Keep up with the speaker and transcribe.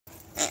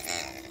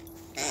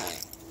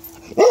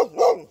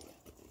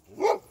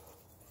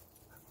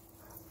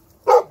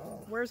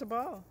Where's a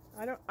ball?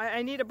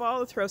 I need a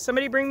ball to throw.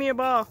 Somebody bring me a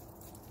ball.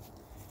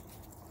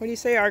 What do you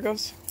say,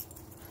 Argos?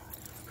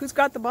 Who's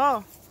got the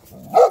ball?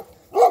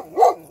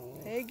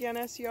 Hey,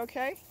 Guinness, you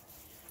okay?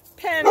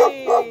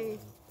 Penny!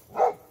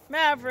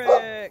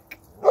 Maverick!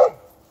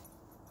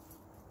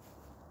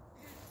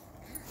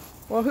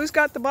 Well, who's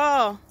got the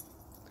ball?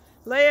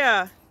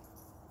 Leia.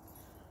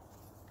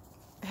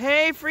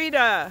 Hey,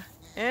 Frida.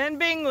 And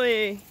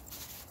Bingley.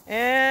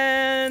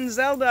 And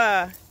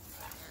Zelda.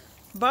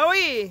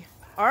 Bowie.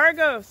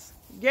 Argos.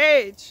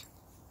 Gage.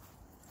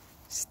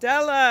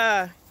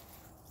 Stella.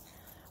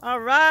 All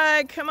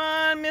right, come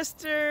on,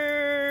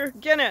 Mr.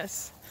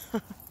 Guinness.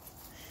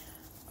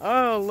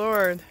 Oh,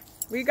 Lord.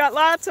 We got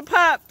lots of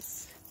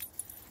pups.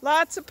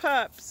 Lots of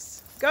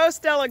pups. Go,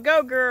 Stella.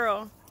 Go,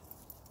 girl.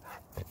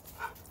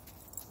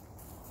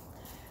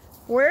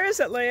 Where is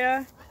it,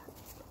 Leia?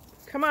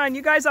 Come on,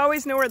 you guys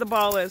always know where the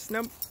ball is.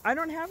 No, I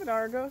don't have it,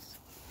 Argos.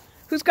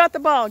 Who's got the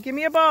ball? Give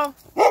me a ball.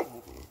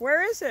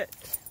 Where is it?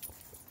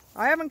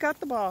 I haven't got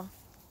the ball.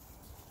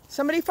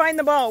 Somebody find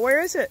the ball.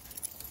 Where is it?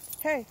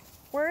 Hey,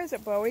 where is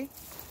it, Bowie?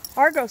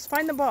 Argos,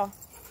 find the ball.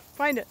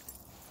 Find it.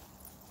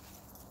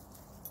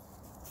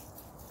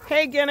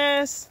 Hey,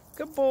 Guinness.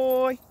 Good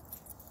boy.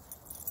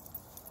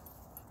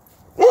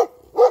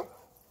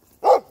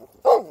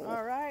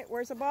 All right,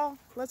 where's the ball?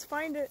 Let's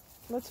find it.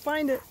 Let's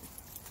find it.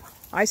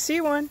 I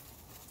see one.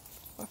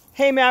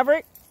 Hey,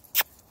 Maverick.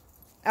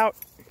 Out.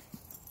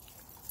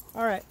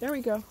 All right, there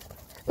we go.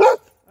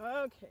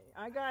 Okay,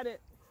 I got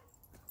it.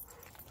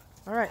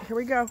 All right, here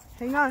we go.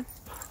 Hang on.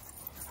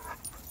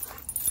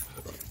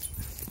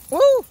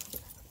 Woo!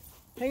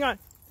 Hang on.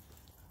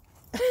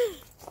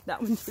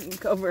 That one didn't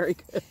go very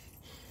good.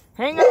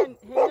 Hang on,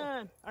 hang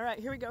on. All right,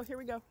 here we go, here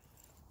we go.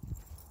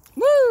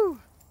 Woo!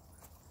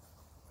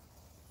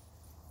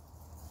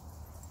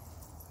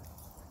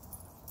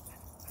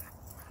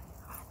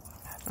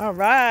 All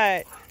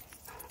right.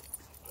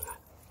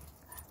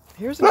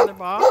 Here's another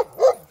ball.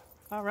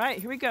 All right,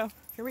 here we go.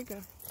 Here we go.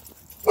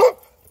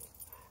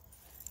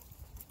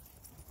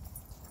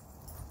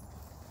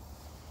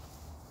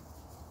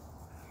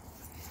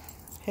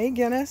 Hey,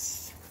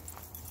 Guinness.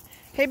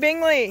 Hey,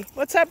 Bingley.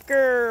 What's up,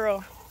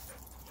 girl?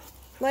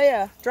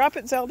 Leia, drop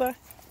it, Zelda.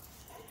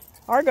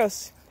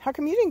 Argos, how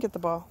come you didn't get the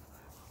ball?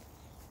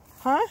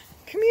 Huh?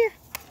 Come here.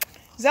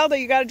 Zelda,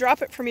 you got to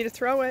drop it for me to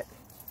throw it.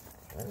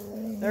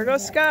 There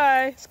goes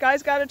Sky.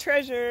 Sky's got a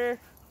treasure.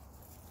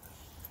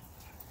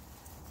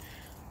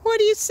 What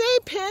do you say,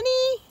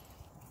 Penny?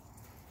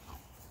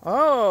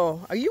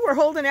 Oh, you were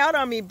holding out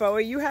on me,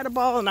 Bowie. You had a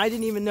ball and I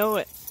didn't even know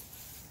it.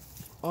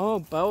 Oh,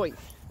 Bowie.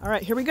 All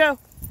right, here we go.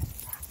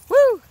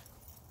 Woo!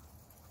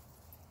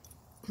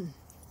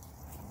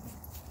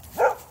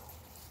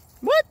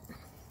 What?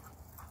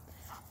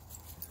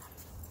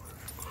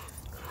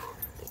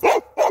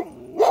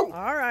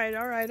 All right,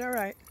 all right, all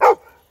right.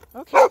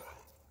 Okay.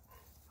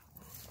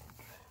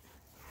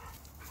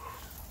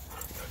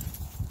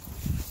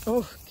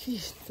 Oh,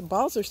 geez, the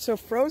balls are so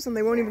frozen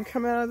they won't even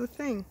come out of the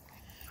thing.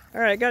 All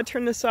right, I gotta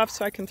turn this off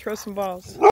so I can throw some balls.